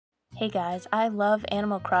Hey guys, I love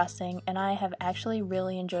Animal Crossing and I have actually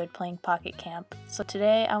really enjoyed playing Pocket Camp. So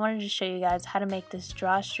today I wanted to show you guys how to make this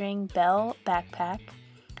drawstring bell backpack.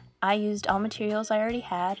 I used all materials I already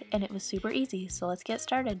had and it was super easy, so let's get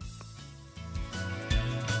started.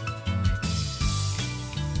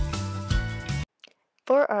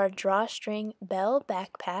 For our drawstring bell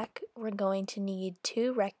backpack, we're going to need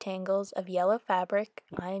 2 rectangles of yellow fabric.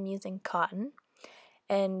 I am using cotton.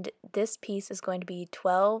 And this piece is going to be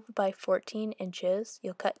 12 by 14 inches.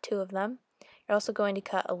 You'll cut 2 of them. You're also going to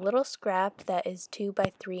cut a little scrap that is 2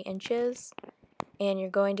 by 3 inches. And you're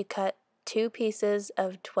going to cut 2 pieces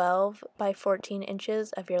of 12 by 14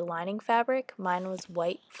 inches of your lining fabric. Mine was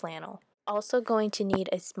white flannel. Also going to need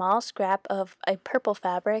a small scrap of a purple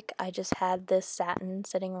fabric. I just had this satin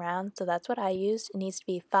sitting around, so that's what I used. It needs to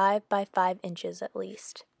be 5 by 5 inches at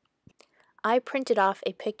least. I printed off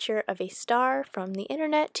a picture of a star from the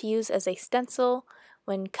internet to use as a stencil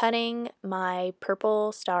when cutting my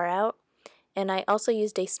purple star out, and I also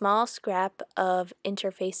used a small scrap of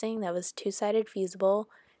interfacing that was 2-sided fusible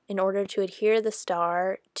in order to adhere the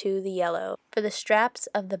star to the yellow. For the straps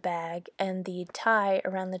of the bag and the tie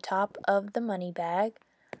around the top of the money bag,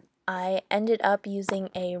 I ended up using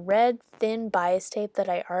a red thin bias tape that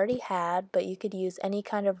I already had, but you could use any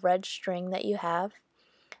kind of red string that you have.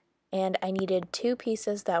 And I needed 2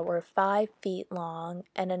 pieces that were 5 feet long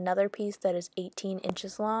and another piece that is 18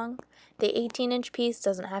 inches long. The 18-inch piece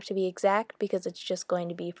doesn't have to be exact because it's just going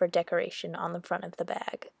to be for decoration on the front of the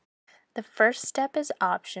bag. The first step is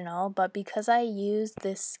optional, but because I used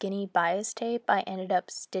this skinny bias tape, I ended up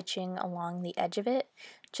stitching along the edge of it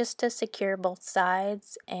just to secure both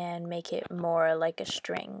sides and make it more like a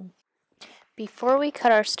string. Before we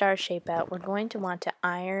cut our star shape out, we're going to want to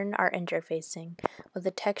iron our interfacing with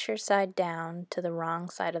the texture side down to the wrong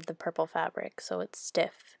side of the purple fabric so it's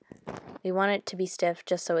stiff. We want it to be stiff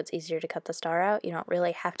just so it's easier to cut the star out. You don't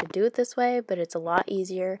really have to do it this way, but it's a lot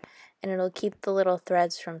easier and it'll keep the little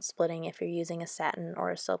threads from splitting if you're using a satin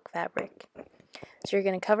or a silk fabric. So you're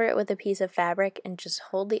going to cover it with a piece of fabric and just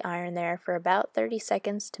hold the iron there for about 30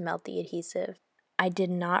 seconds to melt the adhesive. I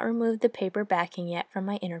did not remove the paper backing yet from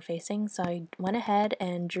my interfacing, so I went ahead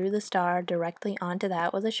and drew the star directly onto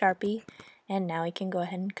that with a Sharpie, and now we can go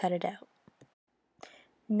ahead and cut it out.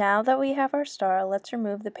 Now that we have our star, let's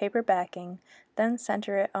remove the paper backing, then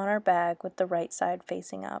center it on our bag with the right side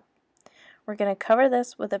facing up. We're going to cover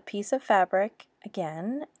this with a piece of fabric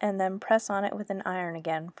again, and then press on it with an iron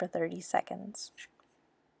again for 30 seconds.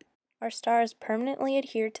 Our star is permanently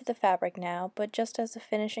adhered to the fabric now, but just as a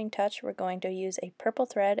finishing touch, we're going to use a purple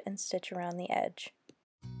thread and stitch around the edge.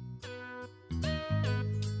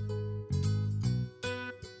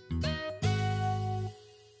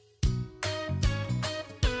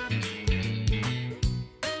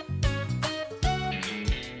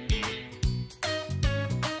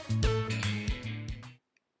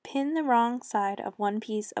 Pin the wrong side of one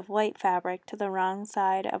piece of white fabric to the wrong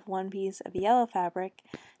side of one piece of yellow fabric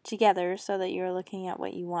together so that you're looking at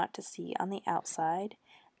what you want to see on the outside.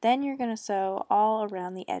 Then you're going to sew all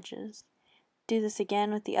around the edges. Do this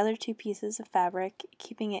again with the other 2 pieces of fabric,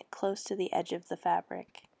 keeping it close to the edge of the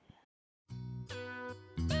fabric.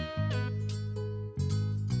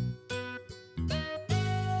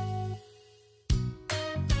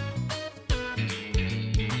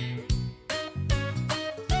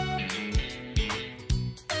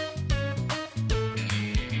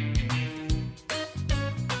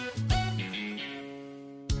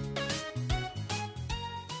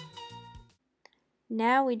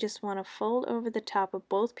 Now we just want to fold over the top of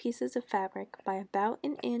both pieces of fabric by about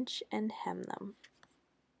an inch and hem them.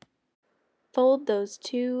 Fold those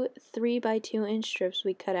 2 3 by 2 inch strips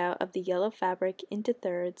we cut out of the yellow fabric into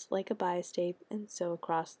thirds like a bias tape and sew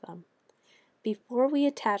across them. Before we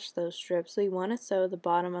attach those strips, we want to sew the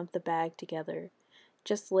bottom of the bag together.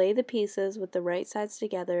 Just lay the pieces with the right sides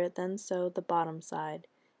together, then sew the bottom side.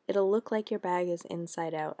 It'll look like your bag is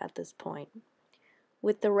inside out at this point.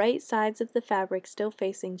 With the right sides of the fabric still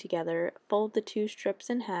facing together, fold the 2 strips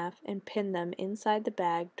in half and pin them inside the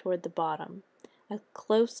bag toward the bottom, as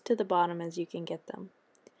close to the bottom as you can get them.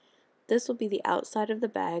 This will be the outside of the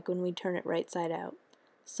bag when we turn it right side out.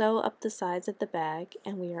 Sew up the sides of the bag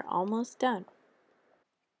and we are almost done.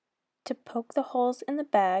 To poke the holes in the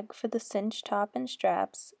bag for the cinched top and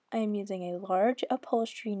straps, I am using a large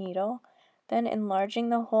upholstery needle, then enlarging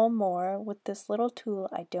the hole more with this little tool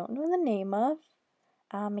I don't know the name of.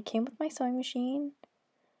 It came with my sewing machine.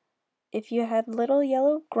 If you had little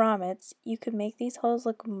yellow grommets, you could make these holes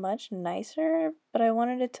look much nicer, but I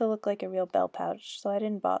wanted it to look like a real bell pouch, so I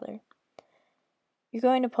didn't bother. You're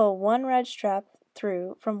going to pull one red strap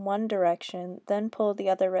through from one direction, then pull the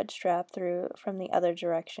other red strap through from the other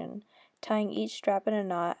direction, tying each strap in a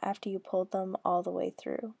knot after you pulled them all the way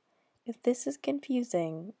through. If this is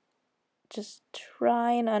confusing, just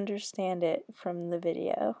try and understand it from the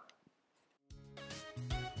video.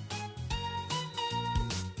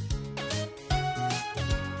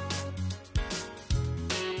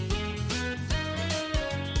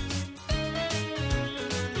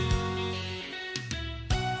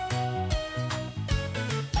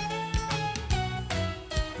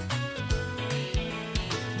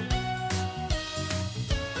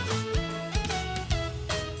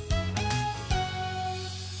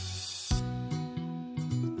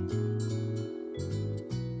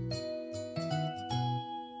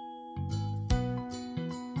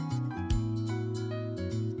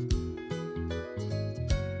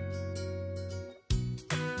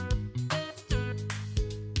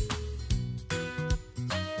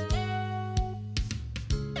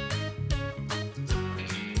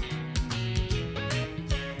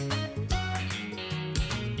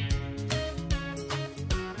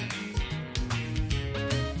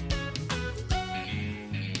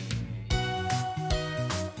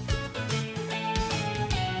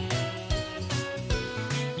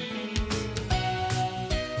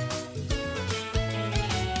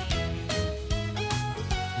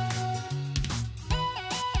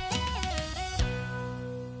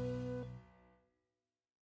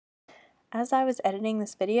 As I was editing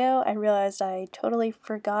this video, I realized I totally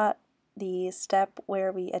forgot the step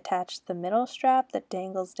where we attach the middle strap that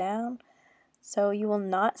dangles down. So you will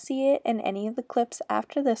not see it in any of the clips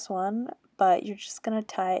after this one, but you're just going to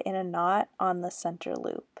tie it in a knot on the center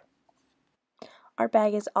loop. Our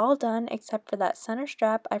bag is all done except for that center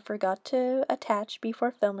strap I forgot to attach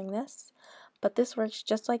before filming this. But this works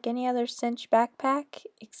just like any other cinch backpack,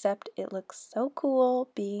 except it looks so cool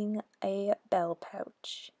being a bell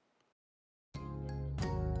pouch.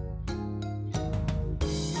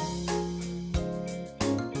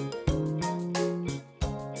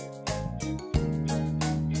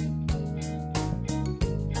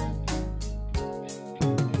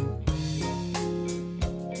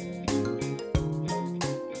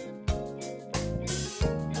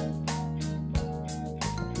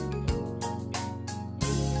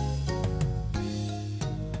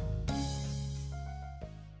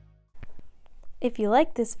 If you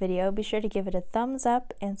like this video, be sure to give it a thumbs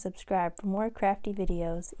up and subscribe for more crafty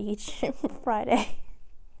videos each Friday.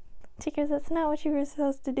 Because that's not what you were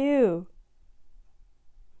supposed to do.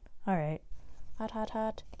 Alright. Hot, hot,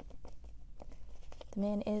 hot. The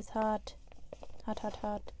man is hot. Hot, hot,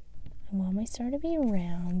 hot. I want my star to be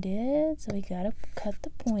rounded, so we gotta cut the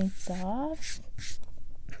points off.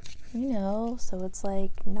 You know, so it's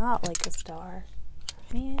like not like a star.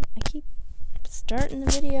 Man, I keep starting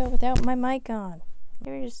the video without my mic on.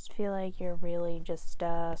 You just feel like you're really just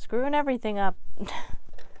screwing everything up.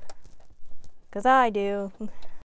 'Cause I do.